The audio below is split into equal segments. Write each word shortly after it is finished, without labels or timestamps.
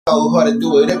Oh, how to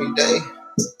do it every day.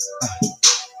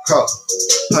 Call,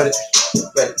 hard it,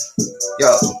 ready,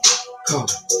 yo. Call,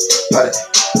 hard it,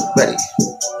 ready,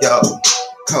 yo.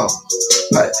 Call,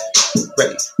 hard it,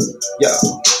 ready, yo.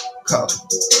 Call,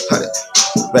 hard it,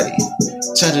 ready.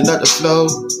 Changing up the flow,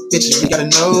 bitches, we gotta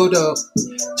know though.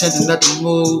 Changing up the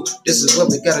mood, this is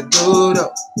what we gotta do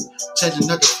though.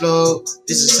 Changing up the flow,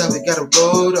 this is how we gotta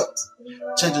roll though.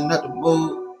 Changing up the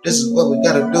mood, this is what we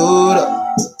gotta do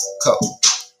though. Call,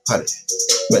 hard it,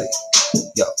 ready,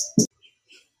 yo.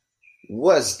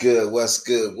 What's good? What's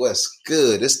good? What's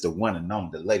good? It's the one and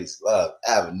only, the Ladies Love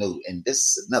Avenue, and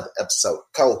this is another episode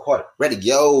of Cold Hearted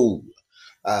Radio.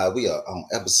 We are on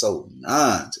episode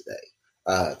 9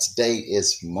 today. Today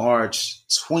is March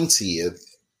 20th.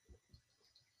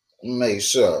 Make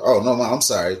sure. Oh no, I'm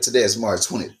sorry. Today is March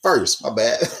 21st. My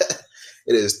bad.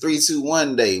 It is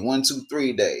 3-2-1 day,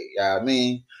 1-2-3 day. You know what I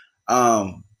mean?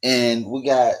 And we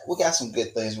got some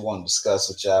good things we want to discuss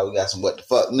with y'all. We got some what the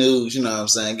fuck news, you know what I'm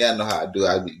saying? Gotta know how to do it.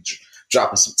 I'll be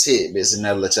dropping some tidbits and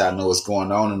that'll let y'all know what's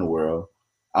going on in the world.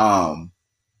 And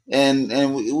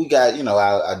we got,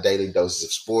 our daily doses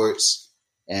of sports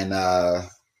and our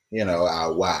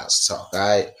wives talk, all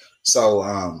right?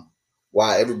 So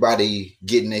while everybody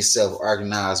getting themselves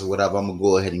organized or whatever, I'm gonna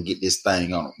go ahead and get this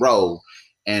thing on the roll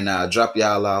and drop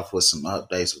y'all off with some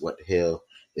updates of what the hell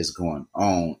is going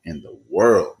on in the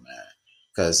world, man,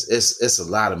 because it's a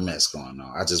lot of mess going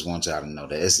on. I just want y'all to know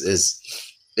that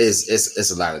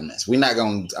it's a lot of mess. I'm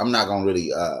not gonna really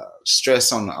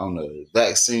stress on the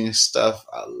vaccine stuff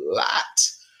a lot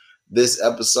this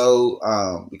episode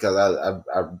because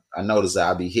I noticed that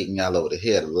I'll be hitting y'all over the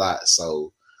head a lot.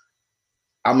 So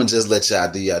I'm gonna just let y'all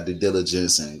do your due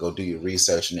diligence and go do your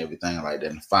research and everything like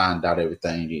that and find out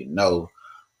everything you know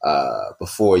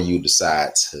before you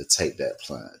decide to take that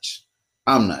plunge.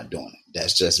 I'm not doing it.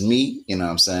 That's just me. You know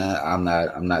what I'm saying? I'm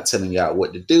not telling y'all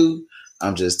what to do.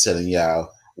 I'm just telling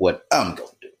y'all what I'm going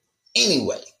to do.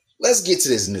 Anyway, let's get to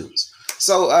this news.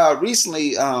 So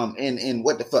recently in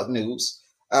What the Fuck News,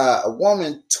 a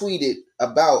woman tweeted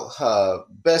about her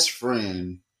best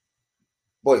friend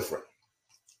boyfriend.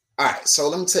 All right, so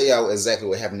let me tell y'all exactly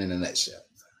what happened in a nutshell.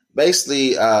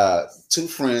 Basically, two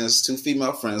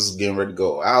female friends getting ready to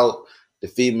go out.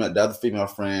 The other female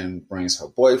friend brings her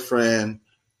boyfriend.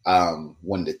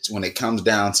 When it comes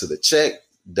down to the check,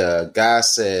 the guy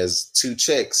says 2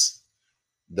 checks.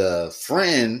 The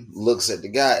friend looks at the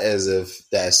guy as if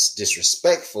that's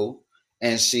disrespectful,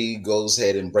 and she goes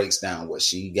ahead and breaks down what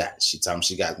she got. She told him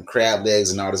she got some crab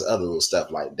legs and all this other little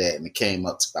stuff like that, and it came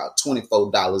up to about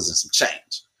 $24 and some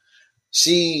change.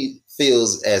 She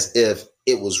feels as if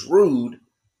it was rude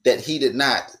that he did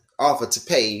not offer to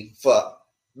pay for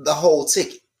the whole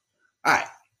ticket. All right.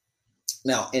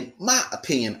 Now, in my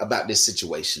opinion about this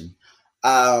situation,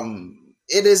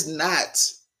 it is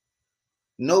not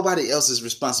nobody else's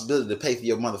responsibility to pay for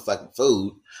your motherfucking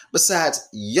food besides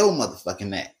your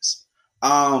motherfucking ass.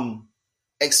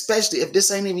 Especially if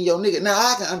this ain't even your nigga. Now,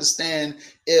 I can understand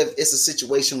if it's a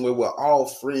situation where we're all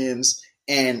friends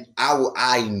and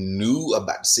I knew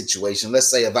about the situation. Let's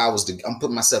say if I'm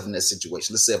putting myself in that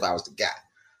situation. Let's say if I was the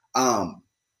guy.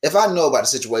 If I know about the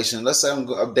situation, let's say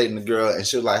I'm dating the girl and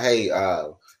she's like, hey,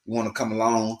 you want to come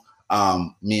along?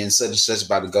 Me and such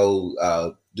about to go,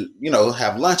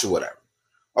 have lunch or whatever.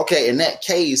 Okay, in that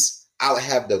case, I would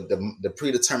have the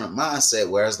predetermined mindset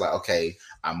where it's like, okay,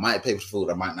 I might pay for food,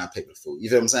 I might not pay for food. You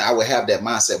feel what I'm saying? I would have that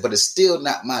mindset, but it's still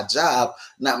not my job,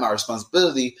 not my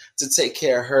responsibility to take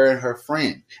care of her and her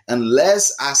friend.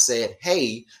 Unless I said,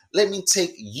 hey, let me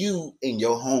take you and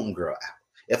your homegirl out.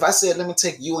 If I said, let me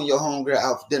take you and your homegirl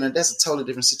out for dinner, that's a totally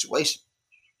different situation.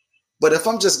 But if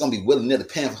I'm just going to be willy-nilly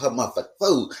paying for her motherfucking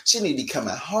food, she need to be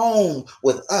coming home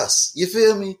with us. You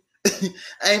feel me?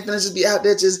 I ain't finna just be out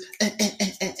there just,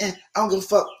 I don't give a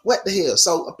fuck what the hell.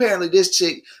 So apparently this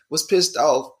chick was pissed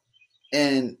off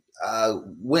and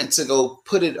went to go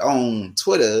put it on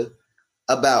Twitter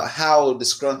about how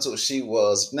disgruntled she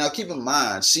was. Now keep in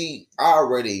mind, she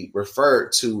already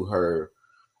referred to her,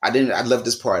 I left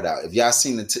this part out. If y'all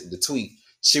seen the tweet,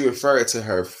 she referred to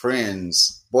her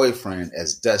friend's boyfriend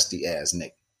as dusty ass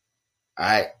nigga. All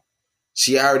right.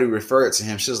 She already referred to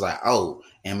him. She was like, oh,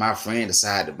 and my friend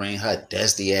decided to bring her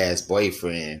dusty ass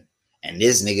boyfriend. And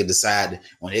this nigga decided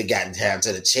when it got down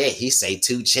to the check, he say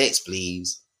 2 checks,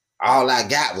 please. All I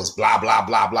got was blah, blah,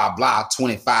 blah, blah, blah,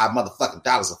 25 motherfucking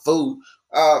dollars of food.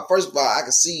 First of all, I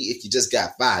can see if you just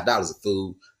got $5 of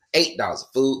food, $8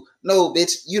 of food. No,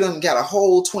 bitch, you done got a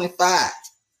whole 25.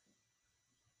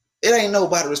 It ain't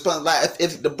nobody responsible. Like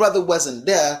if the brother wasn't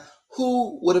there,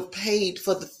 who would have paid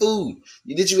for the food?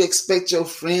 Did you expect your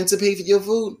friend to pay for your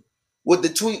food? With the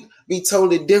tweet, be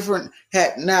totally different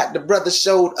had not the brother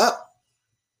showed up.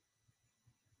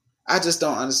 I just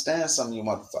don't understand some of you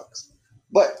motherfuckers.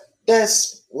 But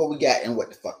that's what we got in What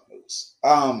the Fuck News.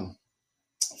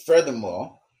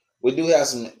 Furthermore, we do have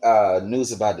some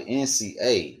news about the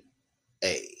NCAA.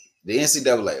 The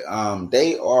NCAA.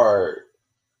 They are,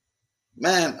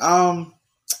 man,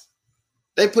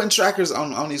 they putting trackers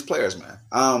on these players, man.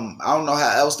 I don't know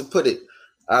how else to put it.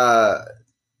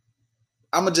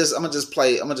 I'm gonna just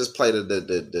play the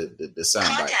sound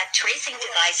bite. Contact tracing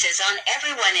devices on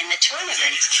everyone in the tournament.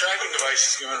 Tracking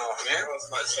devices going off, man. Are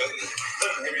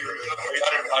you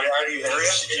out of your area?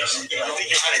 I think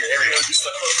you're out of your area.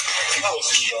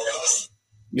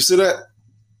 You see that?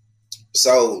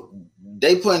 So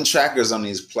they putting trackers on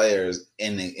these players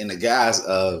in the guise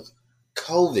of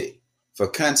COVID for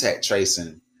contact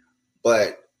tracing,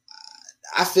 but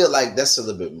I feel like that's a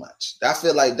little bit much. I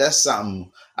feel like that's something.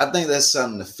 I think there's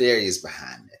something nefarious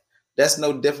behind it. That's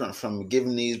no different from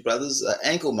giving these brothers an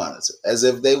ankle monitor, as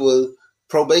if they were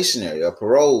probationary or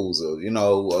paroles, or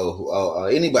or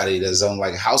anybody that's on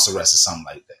like house arrest or something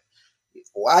like that.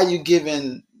 Why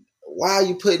are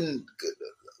you putting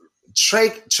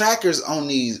trackers on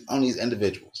these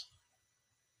individuals?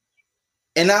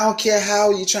 And I don't care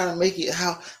how you're trying to make it,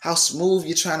 how smooth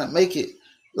you're trying to make it.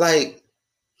 Like,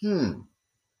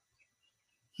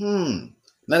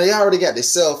 Now they already got their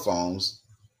cell phones.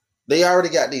 They already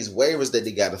got these waivers that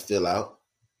they got to fill out.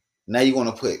 Now you want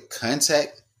to put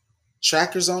contact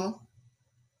trackers on them?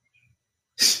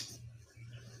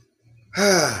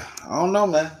 I don't know,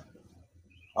 man.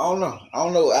 I don't know.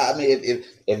 I mean,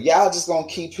 if y'all just gonna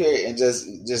keep here and just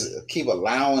keep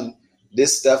allowing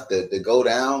this stuff to go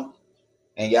down,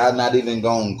 and y'all not even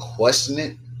gonna question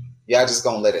it, y'all just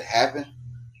gonna let it happen,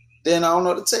 then I don't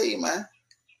know what to tell you, man.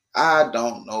 I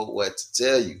don't know what to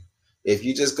tell you. If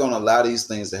you're just gonna allow these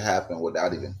things to happen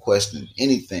without even questioning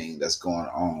anything that's going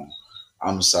on,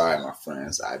 I'm sorry, my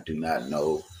friends. I do not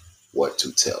know what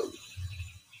to tell you.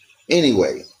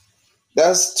 Anyway,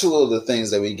 that's two of the things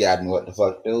that we got in What the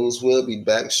Fuck News. We'll be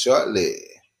back shortly.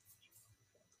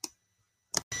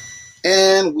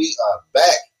 And we are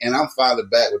back. And I'm finally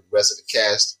back with the rest of the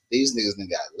cast. These niggas done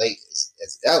got late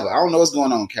as ever. I don't know what's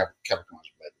going on in Capricorn.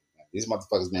 These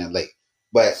motherfuckers being late.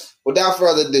 But without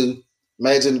further ado,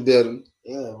 Major in the building.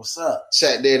 Yeah, what's up?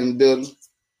 Shaq Daddy in the building.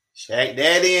 Shaq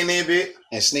Daddy in there, bitch.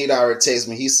 And Sneed already texted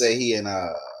me. He said he in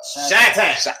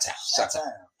Shot-Town.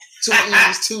 2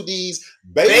 E's, 2 D's,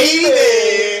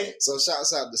 baby. So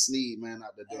shouts out to Sneed, man,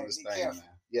 out there doing his thing, careful. man.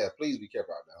 Yeah, please be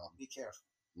careful out there, homie. Be careful.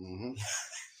 Mm-hmm.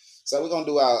 So we're gonna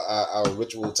do our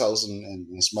ritual toast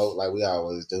and smoke like we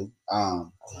always do.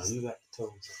 You got the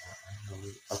toes.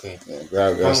 Okay. Yeah,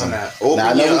 grab some. Now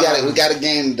I know we got a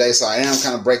game today, so I am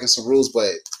kind of breaking some rules,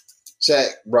 but Shaq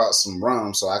brought some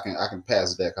rum, so I can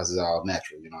pass it there because it's all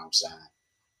natural. You know what I'm saying?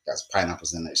 Got some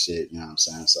pineapples in that shit. You know what I'm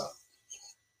saying? So.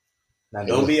 Now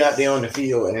don't be out there on the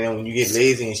field, and then when you get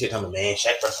lazy and shit, tell me, man,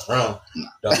 Shaq brought some rum.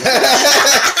 No.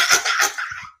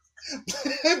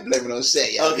 Blame it on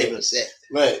Shaq, y'all. Okay. Blame it on Shaq.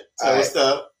 But so what's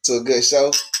up? To a good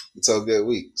show, to a good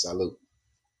week. Salute.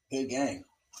 Good game.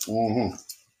 Mm-hmm.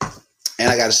 And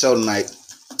I got a show tonight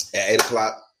at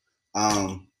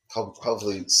 8:00.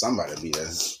 Hopefully somebody will be there.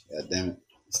 God damn it.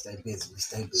 Stay busy.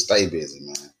 Stay busy,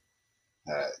 man.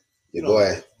 All right. Your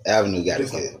boy Avenue got to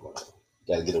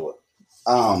get away.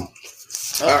 All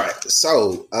right.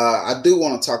 So I do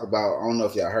want to talk about, I don't know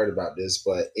if y'all heard about this,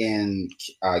 but in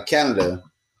Canada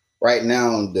right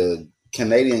now, the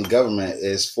Canadian government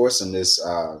is forcing this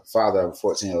father of a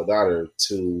 14-year-old daughter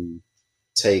to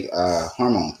take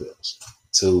hormone pills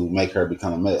to make her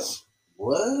become a male.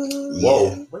 What?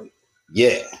 Whoa. Wait.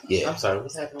 Yeah. I'm sorry.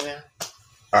 What's happening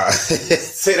now?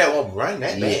 Say that one right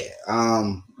now.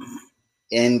 Yeah.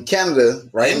 In Canada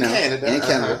right now. In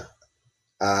Canada.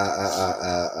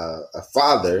 A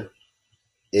father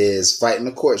is fighting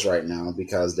the courts right now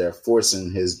because they're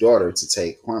forcing his daughter to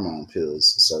take hormone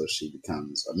pills so she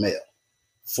becomes a male.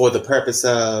 For the purpose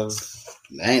of?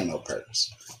 There ain't no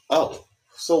purpose. Oh.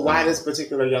 So why this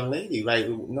particular young lady? Like,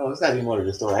 no, it's got to be more to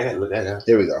the story. I got to look at her.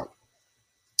 Here we go.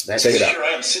 Check it out. Here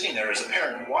I am sitting there as a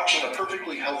parent watching a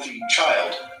perfectly healthy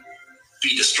child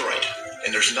be destroyed.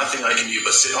 And there's nothing I can do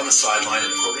but sit on the sideline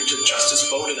and, according to Justice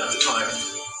Bowden at the time,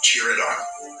 cheer it on.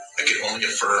 I could only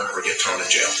affirm or get thrown in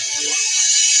jail.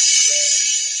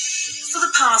 For the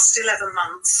past 11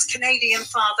 months, Canadian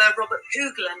father Robert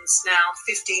Hoogland's now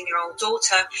 15-year-old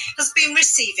daughter has been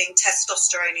receiving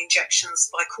testosterone injections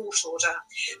by court order.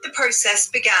 The process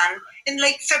began in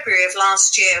late February of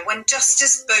last year when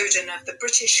Justice Bowden of the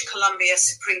British Columbia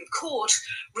Supreme Court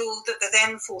ruled that the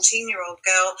then 14-year-old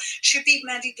girl should be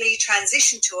medically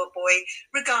transitioned to a boy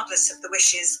regardless of the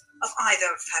wishes of either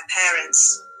of her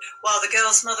parents. While the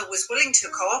girl's mother was willing to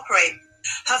cooperate,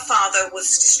 her father was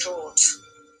distraught.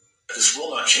 This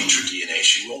will not change her DNA.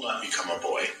 She will not become a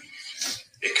boy.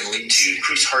 It can lead to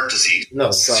increased heart disease.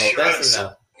 No, so that's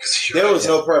enough. There was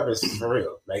no purpose for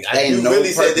real. Like I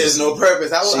really said, there's no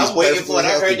purpose. I'm waiting for it.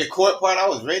 I heard the court part. I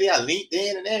was ready. I leaped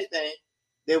in and everything.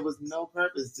 There was no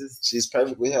purpose. Just she's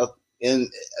perfectly healthy. And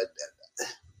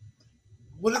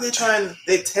what are they trying?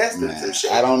 They tested some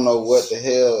shit. I don't know what the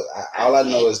hell. All I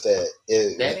know is that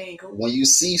that ain't cool. When you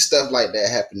see stuff like that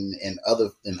happen in other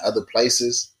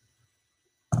places,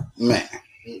 man,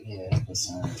 you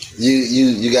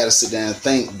got to sit down and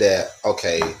think that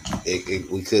okay,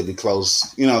 we could be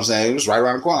close. You know what I'm saying? It was right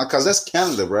around the corner because that's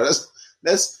Canada, bro.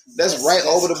 That's right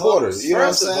over the border. You know what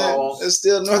I'm saying? It's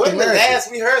still North America. Last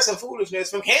we heard some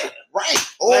foolishness from Canada, right?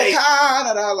 Oh,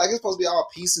 Canada, like it's supposed to be all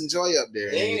peace and joy up there.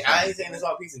 I ain't saying it's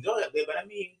all peace and joy up there, but I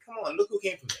mean, come on, look who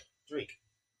came from there, Drake.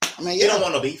 I mean, they don't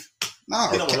want no beef. No,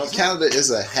 Canada is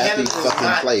a happy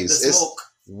fucking place.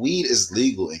 Weed is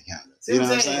legal in Canada. See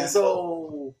what I'm saying?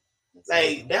 So,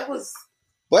 like that was.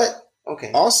 But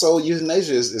okay. Also,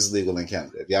 euthanasia is legal in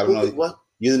Canada. If y'all don't know what.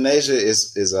 Euthanasia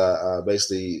is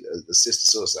basically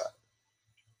assisted suicide.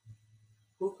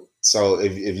 So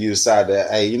if you decide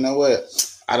that, hey, you know what,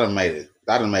 I done made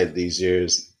it these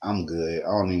years. I'm good. I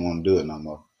don't even want to do it no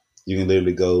more. You can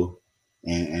literally go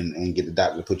and get the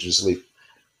doctor to put you to sleep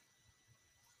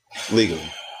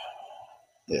legally.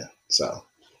 Yeah. So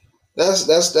that's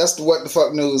the what the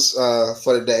fuck news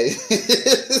for the day.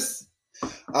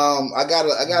 I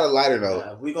got a lighter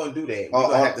note. We're gonna do that. We're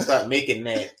gonna have to start making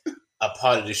that a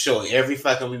part of the show. Every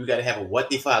fucking week we gotta have a what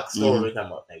the fuck story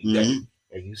come up. If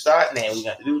you start now, we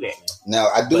got to do that now. Now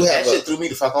I do have that shit threw me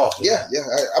the fuck off. Yeah.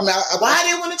 I mean, why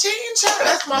they want to change her?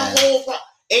 That's my whole problem.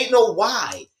 Ain't no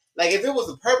why. Like if it was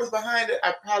a purpose behind it,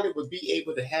 I probably would be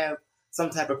able to have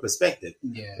some type of perspective.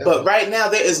 Yeah. But right now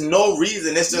there is no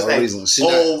reason. It's just we're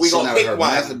gonna pick one.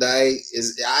 Hermaphrodite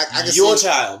is I can your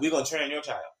child. We're gonna turn your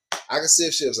child. I can see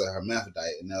if she was a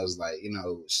hermaphrodite and that was like,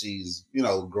 she's,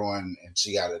 growing and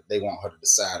they want her to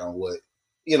decide on what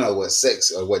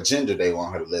sex or what gender they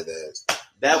want her to live as.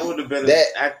 That would have been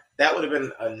that would have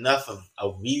been enough of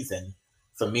a reason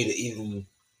for me to even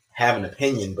have an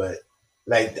opinion, but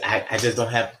like I just don't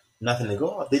have nothing to go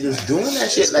off. They're just doing that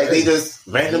shit. Like they just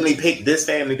randomly pick this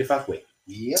family to fuck with.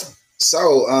 Yeah. So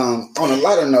on a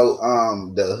lighter note,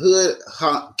 the hood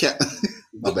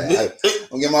my bad.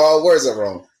 I'm getting my all words up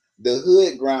wrong. The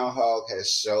hood groundhog has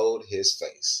showed his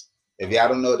face. If y'all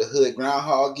don't know what the hood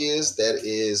groundhog is, that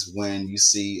is when you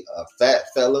see a fat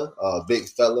fella or a big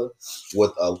fella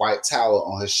with a white towel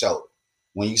on his shoulder.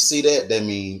 When you see that, that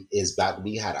means it's about to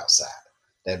be hot outside.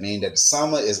 That means that the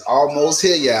summer is almost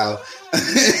here, y'all.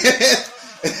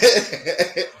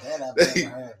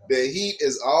 The heat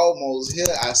is almost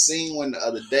here. I seen one the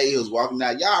other day. He was walking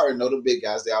down. Y'all already know the big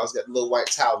guys. They always got the little white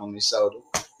towel on their shoulder.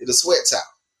 It's a sweat towel.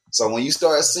 So when you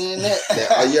start seeing that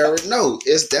you already know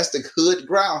that's the hood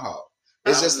groundhog.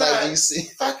 It's just like you see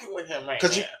fucking with him right now.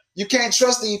 Because you can't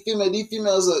trust these females. These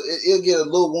females, it'll get a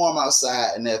little warm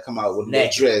outside and they'll come out with a little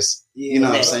dress. You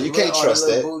know what I'm saying? You can't trust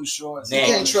that. You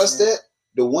can't trust that.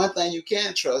 The one thing you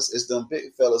can trust is them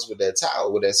big fellas with that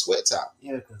towel, with that sweat towel.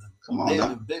 Yeah, because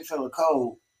the big fella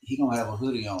cold, he gonna have a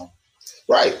hoodie on.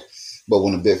 Right. But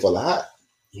when the big fella hot,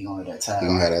 he gonna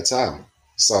have that towel.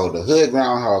 So the hood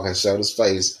groundhog has showed his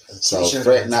face. So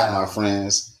fret not, my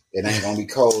friends. It ain't gonna be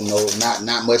cold. No,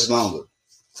 not much longer.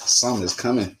 Summer is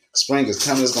coming. Spring is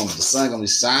coming. The sun gonna be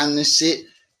shining and shit.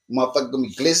 Motherfucker gonna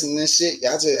be glistening and shit.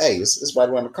 Y'all just, hey, it's right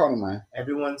around the corner, man.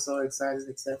 Everyone's so excited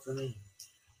except for me.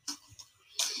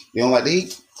 You don't like the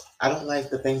heat? I don't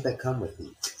like the things that come with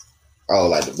heat. Oh,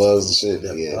 like the bugs and shit.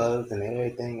 The bugs and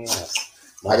everything else.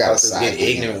 I got to get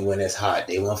ignorant when it's hot.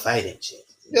 They won't fight and shit.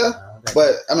 Yeah,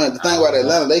 but I mean, the thing about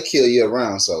Atlanta, they kill year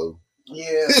round. So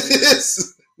yeah,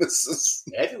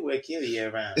 everywhere kill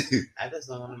year round. I just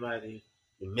don't want nobody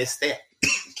to miss that.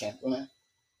 Can't do that.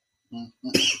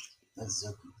 That's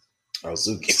Zuki. Oh,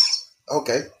 Zuki.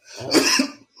 Okay.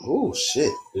 Oh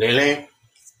shit. Lily.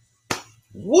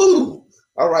 Woo.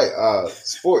 All right.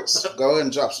 Sports. Go ahead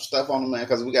and drop some stuff on them, man,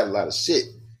 because we got a lot of shit.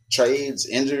 Trades,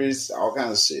 injuries, all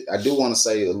kinds of shit. I do want to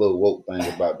say a little woke thing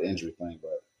about the injury thing,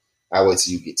 but I'll wait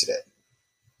till you get to that.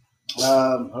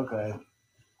 Okay.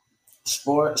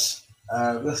 Sports.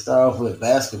 Let's start off with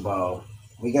basketball.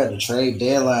 We got the trade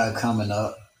deadline coming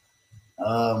up.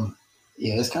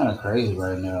 Yeah, it's kind of crazy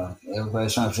right now.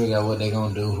 Everybody's trying to figure out what they're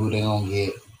gonna do, who they're gonna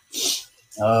get.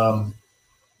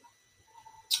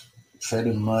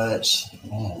 Pretty much,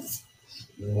 man.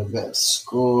 We've got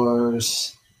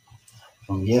scores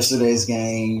from yesterday's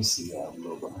games. Yeah, I'm a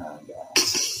little behind,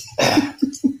 guys.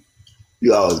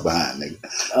 You always behind, nigga.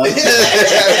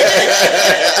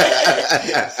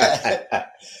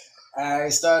 All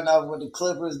right, starting off with the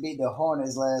Clippers beat the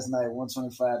Hornets last night,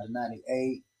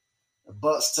 125-98. The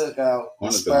Bucks took out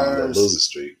the Spurs. On a losing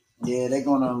streak. Yeah, they're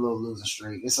going on a little losing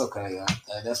streak. It's okay.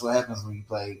 That's what happens when you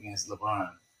play against LeBron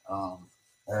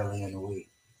early in the week.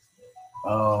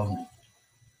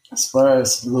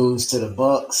 Spurs lose to the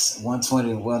Bucks,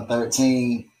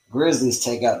 120-113. Grizzlies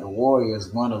take out the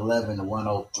Warriors,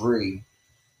 111-103.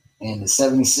 And the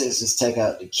 76ers take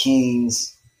out the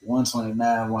Kings,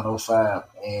 129-105.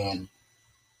 And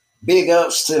big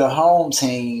ups to the home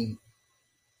team.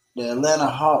 The Atlanta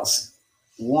Hawks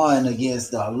won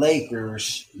against the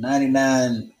Lakers,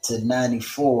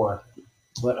 99-94.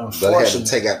 But unfortunately, they had to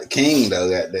take out the King though.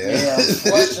 Goddamn. Yeah,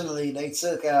 unfortunately, they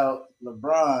took out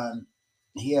LeBron.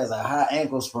 He has a high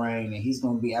ankle sprain, and he's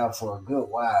going to be out for a good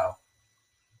while.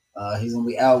 He's going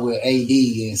to be out with AD,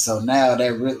 and so now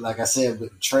that, like I said,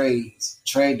 with the trade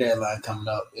deadline coming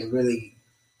up, it really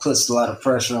puts a lot of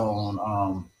pressure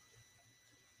on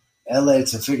LA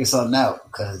to figure something out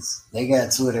because they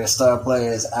got two of their star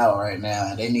players out right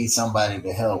now, and they need somebody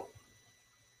to help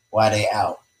while they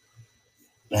out.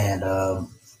 And now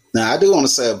I do want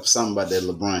to say something about that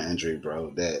LeBron injury,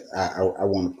 bro. That I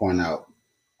want to point out.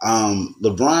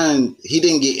 LeBron, he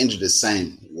didn't get injured the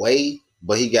same way,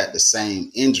 but he got the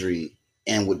same injury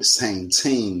and with the same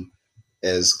team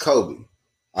as Kobe.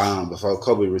 Before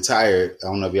Kobe retired, I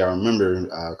don't know if y'all remember,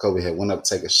 Kobe had went up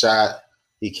to take a shot.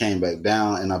 He came back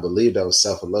down, and I believe that was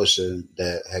self-lotion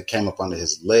that had came up under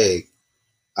his leg,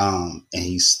 and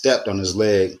he stepped on his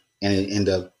leg, and it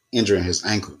ended up injuring his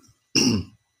ankle.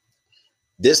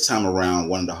 This time around,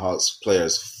 one of the Hawks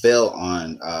players fell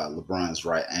on LeBron's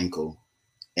right ankle,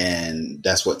 and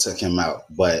that's what took him out.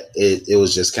 But it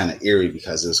was just kind of eerie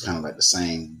because it was kind of like the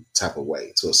same type of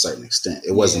way to a certain extent.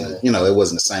 It wasn't, it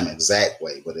wasn't the same exact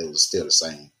way, but it was still the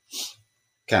same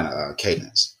kind of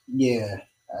cadence. Yeah,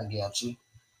 I got you.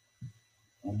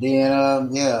 And then,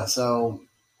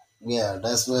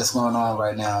 that's what's going on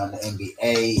right now in the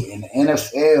NBA. In the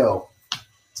NFL,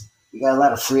 we got a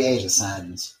lot of free agent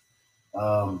signings.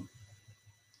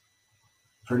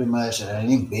 Pretty much,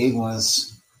 any big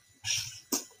ones.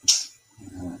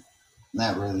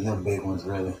 Not really, no big ones,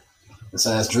 really.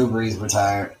 Besides, Drew Brees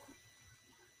retired.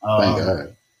 Thank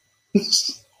God.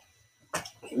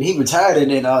 He retired and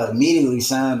then immediately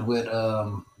signed with,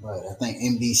 I think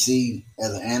NBC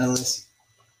as an analyst.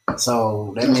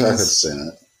 So that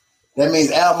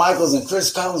means Al Michaels and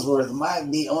Chris Collinsworth might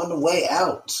be on the way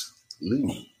out. Ooh.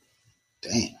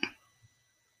 Damn.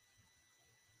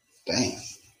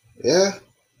 Yeah.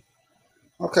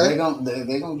 Okay.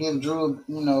 They're gonna give Drew,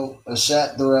 a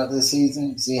shot throughout this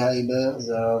season, see how he does.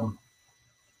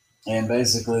 And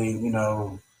basically,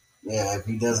 if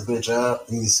he does a good job,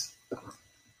 he's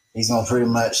gonna pretty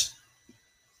much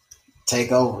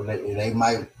take over. They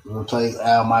might replace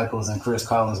Al Michaels and Chris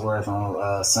Collinsworth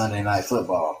on Sunday Night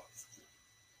Football.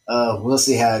 We'll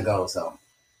see how it goes, though.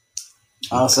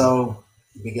 Also,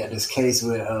 we got this case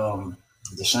with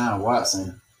Deshaun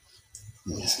Watson.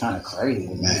 It's kind of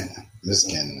crazy, man. This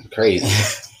is getting crazy.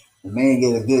 The man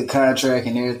get a good contract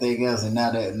and everything else, and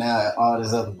now all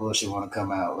this other bullshit want to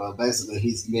come out. Well, basically,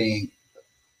 he's being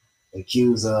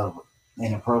accused of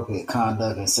inappropriate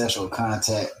conduct and sexual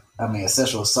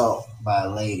assault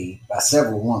by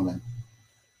several women.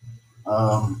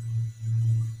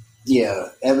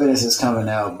 Evidence is coming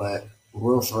out, but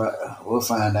we'll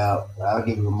find out. I'll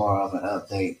give you more of an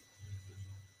update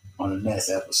on the next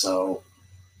episode.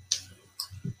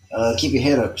 Keep your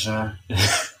head up, Sean.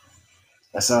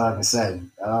 That's all I can say.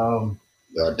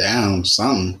 You're down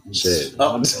something. Shit.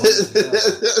 One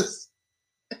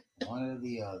or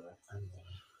the other.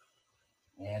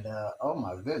 And, oh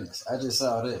my goodness, I just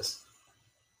saw this.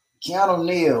 Keanu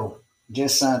Neal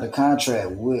just signed a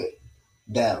contract with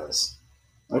Dallas.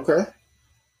 Okay.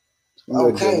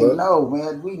 No,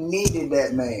 man, we needed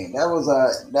that man. That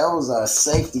was our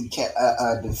safety,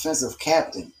 our defensive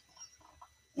captain.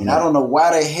 And I don't know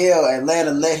why the hell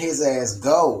Atlanta let his ass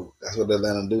go. That's what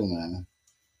Atlanta do, man.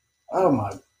 Oh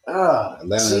my God.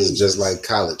 Atlanta is just like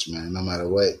college, man. No matter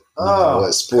what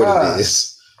sport it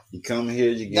is. You come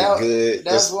here, you get good.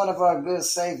 That's one of our good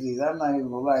safeties. I'm not even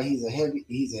gonna lie. He's a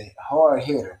hard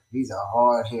hitter. He's a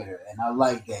hard hitter, and I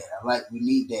like that. We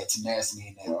need that tenacity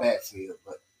in that backfield.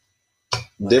 But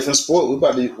different sport. We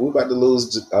about to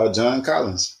lose John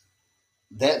Collins.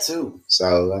 That too.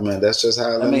 So I mean, that's just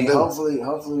how.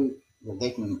 Hopefully they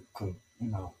can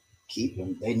keep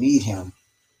him. They need him.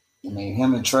 I mean,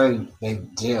 him and Trey, they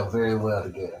gel very well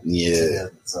together. Yeah.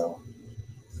 So,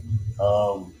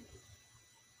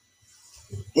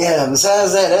 yeah.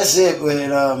 Besides that, that's it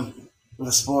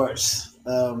with sports.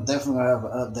 Definitely gonna have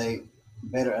an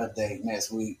better update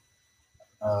next week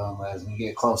as we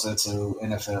get closer to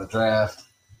NFL draft.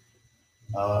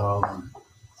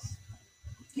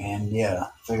 And yeah,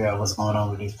 figure out what's going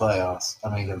on with these playoffs. I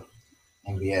mean, the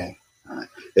NBA.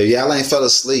 If y'all ain't fell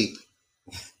asleep,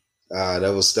 that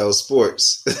was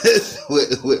sports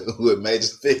with Major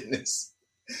Fitness.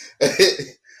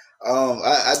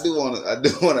 I do want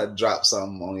to drop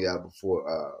something on y'all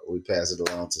before we pass it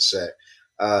along to Shaq.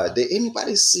 Did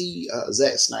anybody see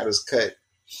Zack Snyder's cut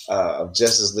of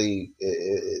Justice League?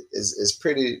 It's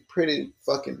pretty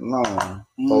fucking long.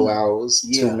 4 hours,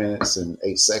 2 minutes, and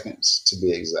 8 seconds to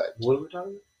be exact. What are we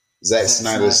talking about? Zack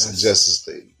Snyder's Justice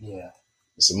League. Yeah,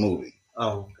 it's a movie.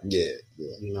 Oh, yeah.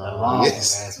 A long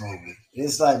ass movie.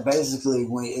 It's like basically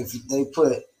if they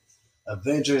put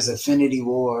Avengers, Infinity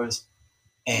Wars,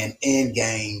 and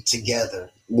Endgame together.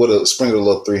 Sprinkle a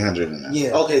little 300 in there.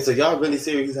 Yeah. Okay, so y'all really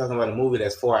seriously talking about a movie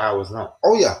that's 4 hours long?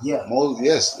 Oh yeah. Yeah.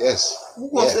 Yes.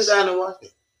 Who gonna sit down and watch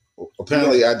it?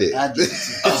 Apparently, I did.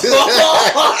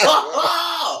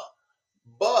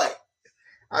 Boy,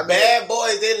 Bad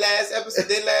Boys, their last episode,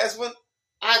 their last one.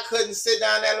 I couldn't sit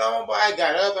down that long, but I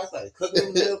got up. I started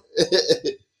cooking milk.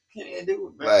 Can't do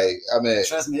it, man. Like, I mean,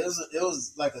 trust me, it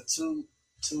was like a 2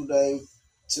 day,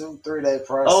 2-3 day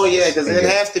process. Oh yeah, because it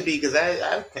has to be. Because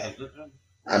I can't.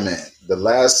 I mean, the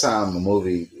last time a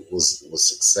movie was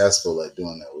successful at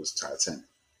doing that was Titanic.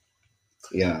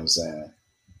 You know what I'm saying?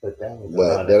 But that was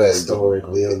a historic,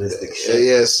 realistic shit.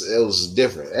 Yes, it was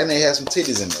different, and they had some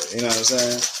titties in there. You know what I'm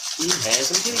saying? He had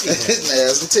some titties. They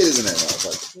had some titties in there,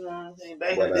 motherfucker. You know what I'm saying?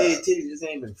 Back in the day, titties just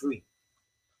ain't been free.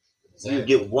 So you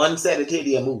get one set of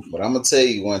titty a movie. But I'm gonna tell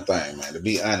you one thing, man. To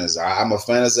be honest, I'm a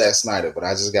fan of Zack Snyder, but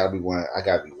I just gotta be one. I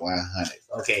gotta be 100.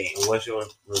 Okay, and what's your?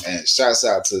 And shouts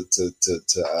out to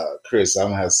Chris. I'm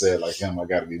gonna have to say it like him. I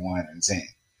gotta be 110.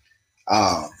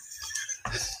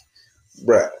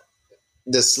 Bruh,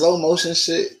 the slow motion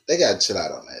shit, they gotta chill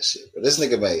out on that shit. But this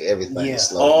nigga made everything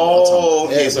slow. Oh,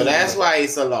 okay, so that's why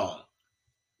it's so long.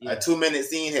 Yeah. A 2-minute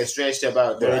scene has stretched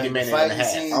about 30 minutes and a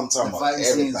half. I'm talking about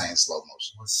everything slow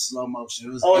motion. Was slow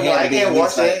motion. I can't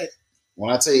watch that. When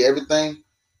I tell you everything,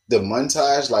 the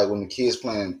montage, like when the kids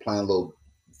playing a little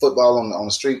football on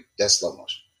the street, that's slow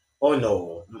motion. Oh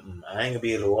no, I ain't gonna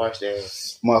be able to watch that.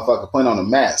 Motherfucker putting on a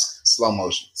mask, slow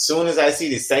motion. Soon as I see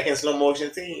the second slow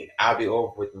motion scene, I'll be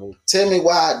over with the movie. Tell me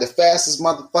why the fastest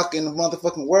motherfucker in the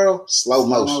motherfucking world, slow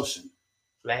motion.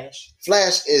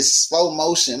 Flash is slow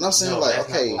motion. I'm saying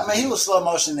okay. I mean, he was slow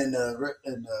motion in the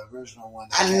original one.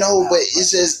 I know, but it's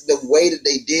just the way that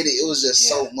they did it. It was just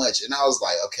so much, and I was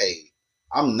like, okay,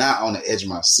 I'm not on the edge of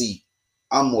my seat.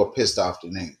 I'm more pissed off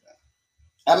than anything.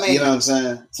 I mean, you know what I'm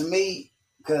saying? To me,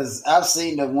 because I've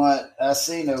seen the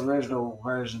original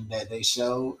version that they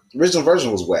showed. The original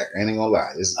version was whack. I ain't gonna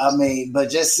lie.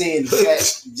 But just seeing the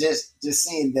fact, just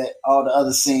seeing that all the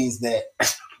other scenes that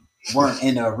weren't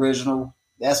in the original.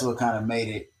 That's what kind of made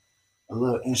it a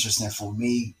little interesting for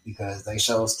me because they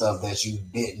showed stuff that you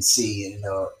didn't see in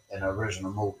the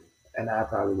original movie. And I'll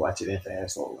probably watch it in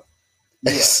fast forward.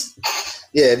 Yes.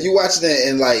 Yeah, if you watching it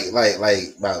in like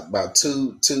about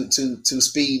two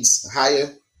speeds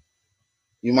higher,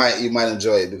 you might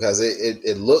enjoy it because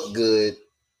it looked good.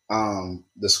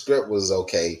 The script was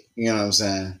okay. You know what I'm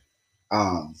saying?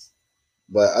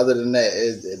 But other than that,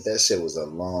 that shit was a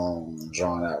long,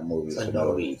 drawn out movie for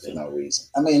no reason.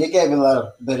 I mean, it gave a lot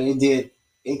of, but it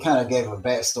kind of gave a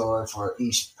backstory for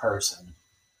each person,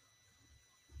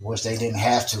 which they didn't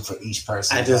have to for each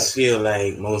person. I just feel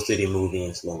like most of the movie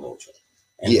in slow motion,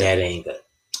 and that ain't good.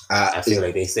 I feel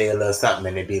like they say a little something,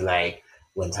 and it'd be like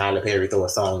when Tyler Perry throw a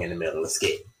song in the middle of a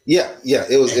skit. Yeah,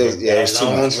 it was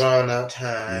long drawn out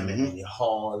time, and the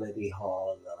hall.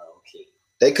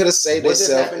 They could have saved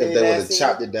themselves if they would have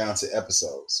chopped it down to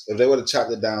episodes. If they would have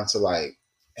chopped it down to like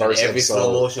first every episode.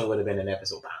 slow motion would have been an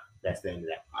episode. That's the end of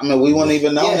that. I mean, we wouldn't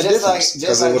even know the difference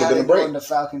because it would have been a break. The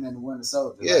Falcon and the Winter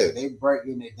Soldier. Yeah, like, they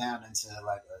breaking it down into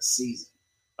like a season.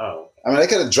 Oh, I mean, they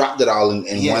could have dropped it all in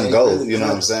one go. Really you know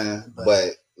what I'm saying?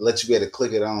 But let you be able to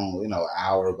click it on,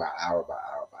 hour by hour by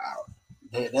hour by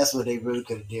hour. That's what they really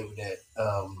could have did with that.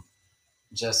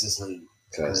 Justice League.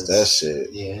 Because that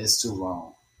shit. Yeah, it's too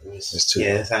long. It's too.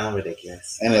 Yeah, it sounds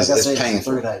ridiculous. And it's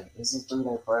painful. It's a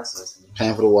 3-day process.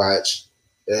 Painful to watch.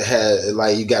 It had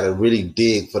like you got to really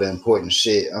dig for the important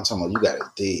shit. I'm talking about you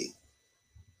got to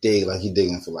dig like you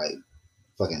digging for like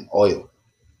fucking oil.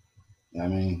 You know what I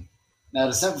mean? Now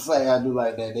the simple fact I do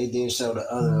like that they did show the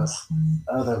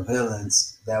other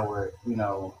villains that were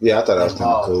Yeah, I thought that was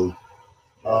kind of cool.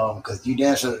 Because you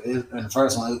damn sure in the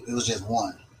first one it was just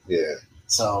one. Yeah.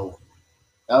 So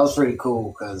that was pretty cool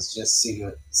because just see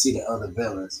the other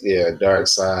villains. Yeah,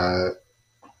 Darkseid,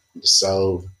 the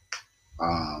Soul,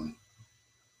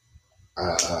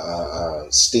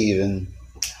 Steven.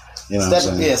 You know what I'm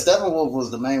saying? Yeah, Steppenwolf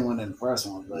was the main one in the first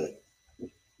one, but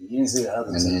you didn't see the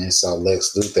others. And then you saw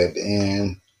Lex Luthor at the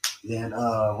end. Then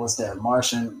what's that? The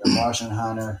Martian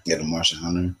Hunter. Yeah, the Martian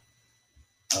Hunter.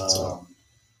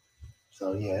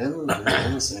 So yeah,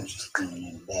 it was interesting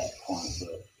in that point,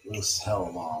 but it was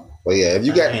hell long. But yeah, if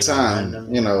you got time,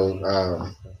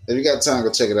 if you got time,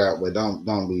 go check it out. But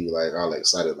don't be like all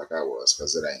excited like I was,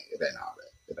 because it ain't all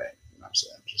that. It ain't. You know what I'm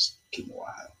saying? Just keep it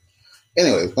wild.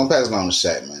 Anyway, gonna pass it on to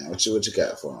Shaq, man. What you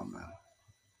got for him,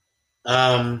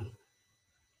 man?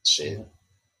 Shit.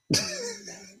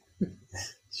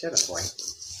 Shut up, boy.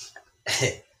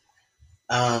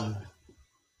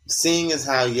 Seeing as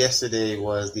how yesterday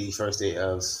was the first day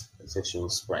of official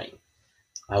spring,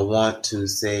 I want to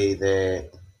say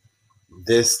that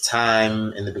this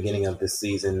time in the beginning of this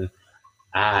season,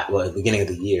 the beginning of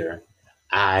the year,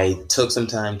 I took some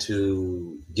time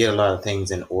to get a lot of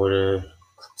things in order,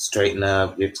 straighten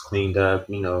up, get cleaned up,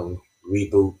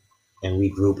 reboot and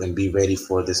regroup and be ready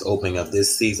for this opening of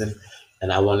this season.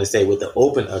 And I want to say with the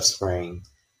open of spring,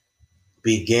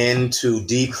 begin to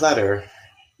declutter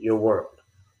your world.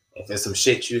 If there's some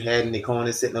shit you had in the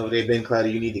corner sitting over there been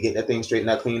cluttered, you need to get that thing straightened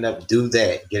out, cleaned up, do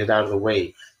that, get it out of the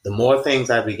way. The more things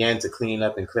I began to clean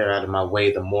up and clear out of my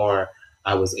way, the more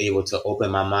I was able to open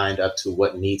my mind up to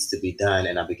what needs to be done.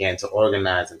 And I began to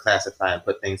organize and classify and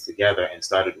put things together and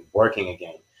started working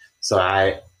again. So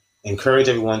I encourage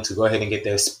everyone to go ahead and get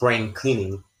their spring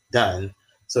cleaning done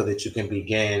so that you can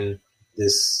begin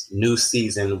this new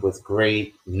season with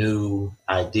great new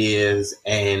ideas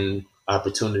and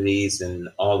opportunities and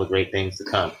all the great things to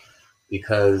come.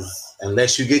 Because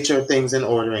unless you get your things in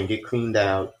order and get cleaned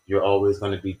out, you're always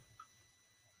going to be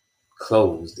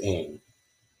closed in.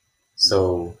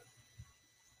 So,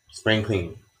 spring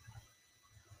cleaning.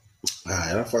 All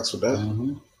right, I fucks with that.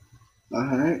 Mm-hmm.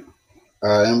 All right.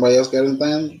 Anybody else got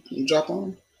anything you drop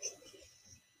on?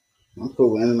 I'm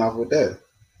cool with ending off with that.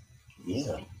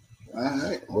 Yeah. All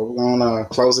right. Well, we're going to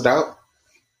close it out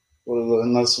with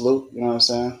another salute, you know what I'm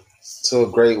saying? To a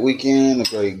great weekend, a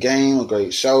great game, a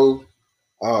great show,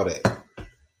 all that.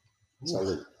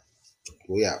 Salute.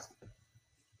 We out.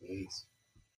 Peace.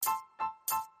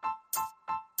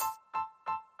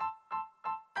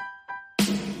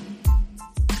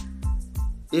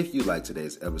 If you like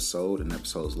today's episode and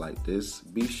episodes like this,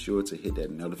 be sure to hit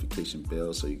that notification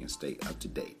bell so you can stay up to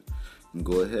date. And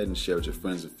go ahead and share with your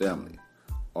friends and family.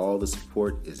 All the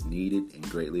support is needed and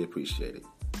greatly appreciated.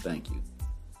 Thank you.